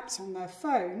online, perhaps on their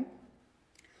phone,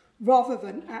 rather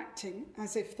than acting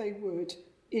as if they would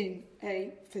in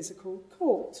a physical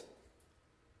court.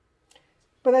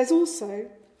 But there's also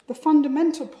the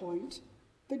fundamental point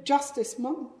that justice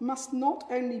must not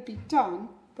only be done,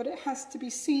 but it has to be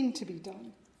seen to be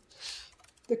done.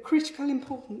 The critical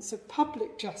importance of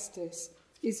public justice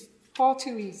is far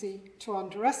too easy to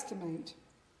underestimate.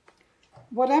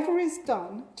 Whatever is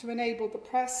done to enable the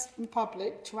press and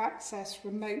public to access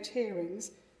remote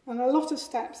hearings, and a lot of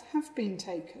steps have been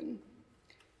taken,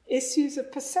 issues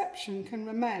of perception can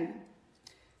remain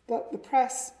that the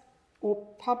press or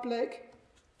public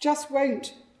just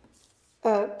won't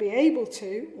be able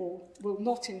to, or will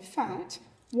not in fact,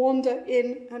 wander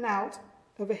in and out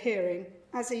of a hearing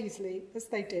as easily as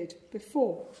they did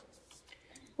before.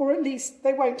 Or at least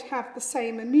they won't have the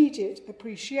same immediate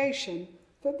appreciation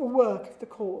that the work of the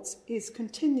courts is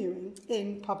continuing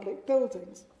in public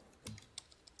buildings.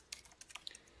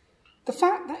 The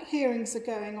fact that hearings are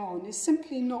going on is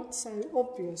simply not so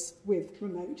obvious with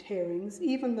remote hearings,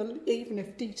 even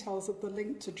if details of the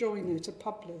link to join it are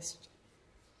published.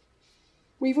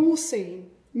 We've all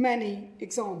seen many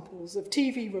examples of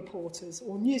TV reporters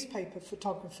or newspaper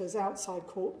photographers outside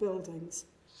court buildings.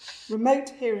 Remote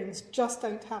hearings just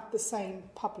don't have the same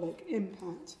public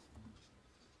impact.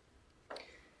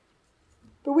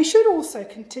 But we should also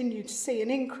continue to see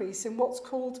an increase in what's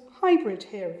called hybrid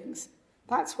hearings.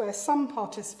 That's where some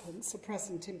participants are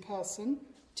present in person,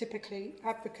 typically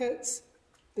advocates,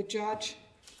 the judge,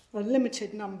 a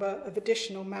limited number of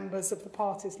additional members of the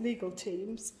parties' legal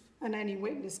teams, and any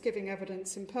witness giving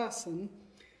evidence in person,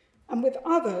 and with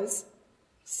others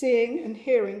seeing and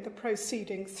hearing the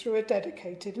proceedings through a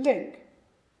dedicated link.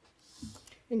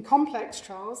 In complex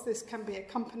trials, this can be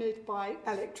accompanied by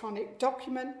electronic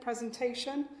document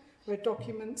presentation, where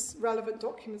relevant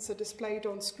documents are displayed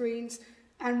on screens,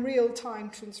 and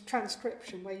real-time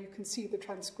transcription, where you can see the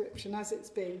transcription as it's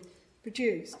being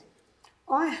produced.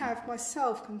 I have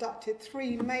myself conducted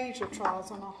 3 major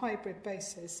trials on a hybrid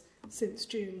basis since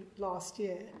June last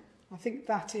year. I think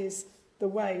that is the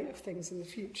way of things in the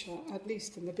future, at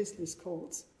least in the business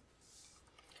courts.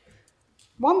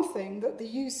 One thing that the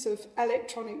use of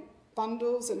electronic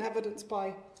bundles and evidence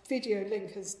by video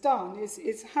link has done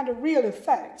is had a real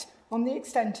effect on the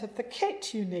extent of the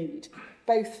kit you need,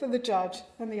 both for the judge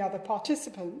and the other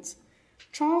participants.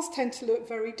 Trials tend to look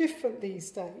very different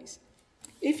these days.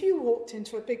 If you walked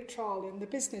into a big trial in the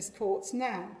business courts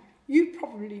now, you'd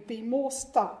probably be more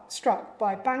struck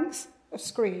by banks of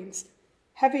screens,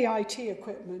 heavy IT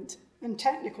equipment, and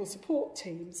technical support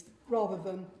teams rather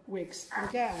than wigs and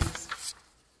gowns.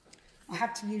 I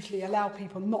have to usually allow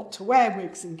people not to wear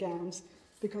wigs and gowns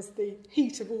because the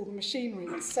heat of all the machinery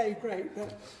is so great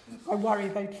that I worry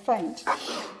they'd faint.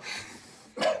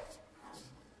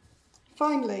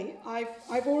 Finally,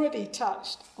 I've already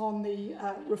touched on the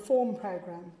reform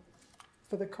programme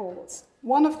for the courts.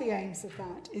 One of the aims of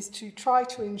that is to try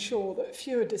to ensure that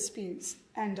fewer disputes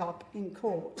end up in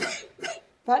court.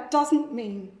 That doesn't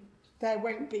mean there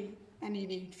won't be any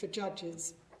need for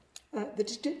judges.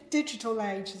 The digital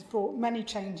age has brought many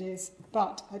changes,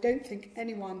 but I don't think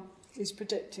anyone is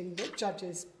predicting that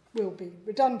judges will be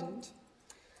redundant.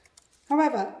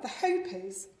 However, the hope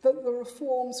is that the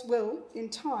reforms will, in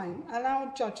time,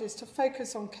 allow judges to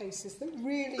focus on cases that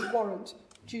really warrant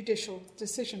judicial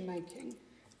decision-making,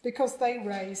 because they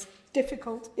raise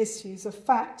difficult issues of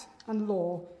fact and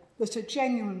law that are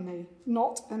genuinely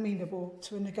not amenable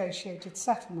to a negotiated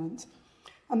settlement,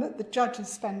 and that the judges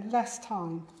spend less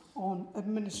time on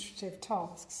administrative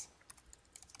tasks.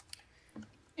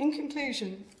 In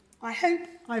conclusion, I hope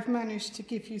I've managed to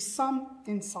give you some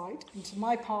insight into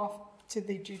my path to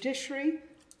the judiciary,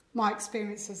 my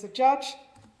experience as a judge,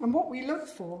 and what we look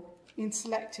for in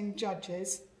selecting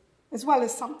judges, as well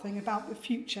as something about the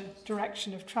future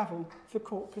direction of travel for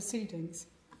court proceedings.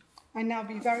 I'd now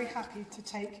be very happy to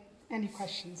take any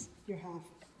questions you have.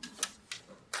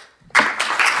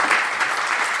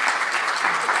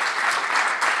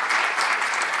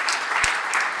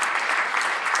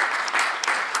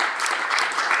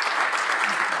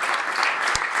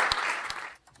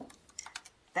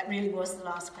 really was the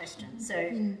last question. So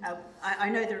I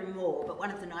know there are more, but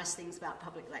one of the nice things about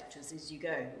public lectures is you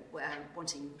go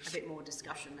wanting a bit more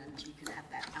discussion, and you can have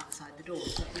that outside the door.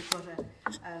 So we've got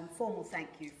a formal thank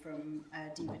you from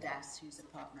Diva Das, who's a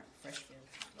partner at Freshfields.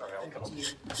 Over to you.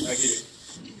 Thank you.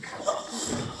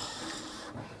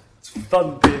 It's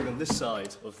fun being on this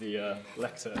side of the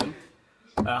lectern.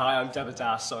 Hi, I'm Deborah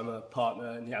Das. I'm a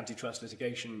partner in the antitrust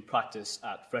litigation practice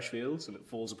at Freshfields, and it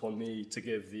falls upon me to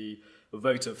give the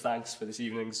vote of thanks for this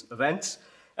evening's event.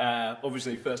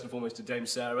 Obviously, first and foremost to Dame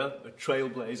Sarah, a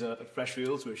trailblazer at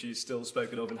Freshfields, where she's still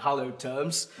spoken of in hallowed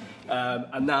terms,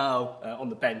 and now on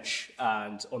the bench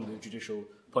and on the Judicial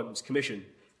Appointments Commission,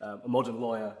 a modern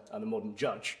lawyer and a modern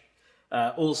judge.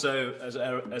 Also, as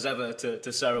ever,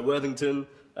 to Sarah Worthington,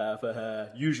 for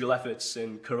her usual efforts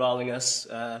in corralling us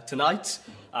tonight,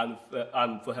 and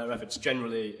for her efforts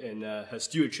generally in her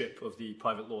stewardship of the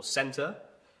Private Law Centre.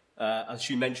 As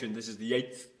she mentioned, this is the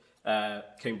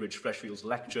 8th Cambridge Freshfields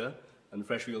lecture, and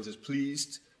Freshfields is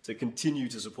pleased to continue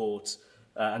to support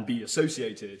and be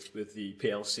associated with the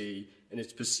PLC in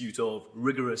its pursuit of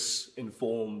rigorous,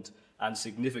 informed and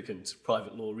significant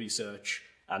private law research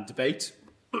and debate.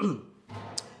 I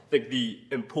think the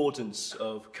importance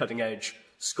of cutting-edge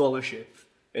scholarship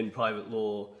in private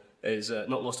law is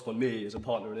not lost upon me as a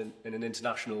partner in an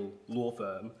international law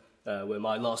firm, where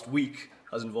my last week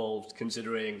has involved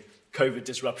considering COVID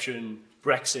disruption,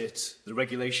 Brexit, the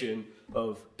regulation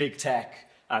of big tech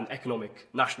and economic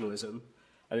nationalism.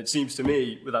 And it seems to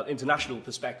me, with that international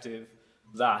perspective,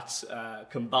 that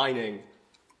combining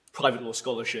private law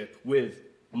scholarship with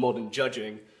modern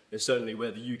judging is certainly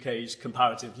where the UK's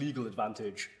comparative legal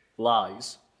advantage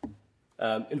lies.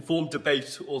 Informed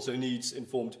debate also needs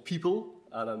informed people,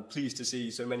 and I'm pleased to see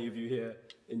so many of you here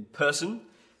in person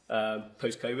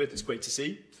post-COVID. It's great to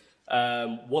see.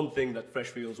 One thing that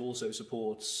Freshfields also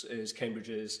supports is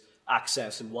Cambridge's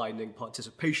Access and Widening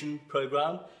Participation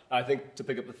programme. I think, to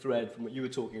pick up the thread from what you were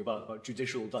talking about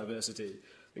judicial diversity,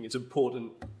 I think it's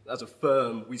important, as a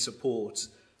firm, we support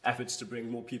efforts to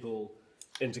bring more people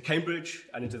into Cambridge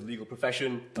and into the legal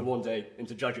profession, and one day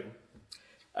into judging.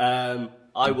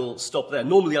 I will stop there.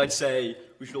 Normally I'd say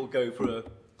we should all go for a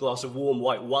glass of warm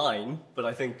white wine, but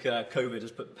I think COVID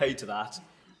has put paid to that,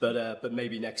 but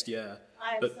maybe next year.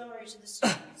 I'm sorry to the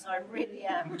students, I really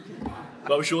am.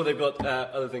 But I'm sure they've got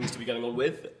other things to be getting on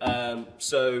with.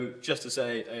 So just to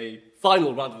say a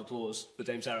final round of applause for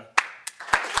Dame Sarah.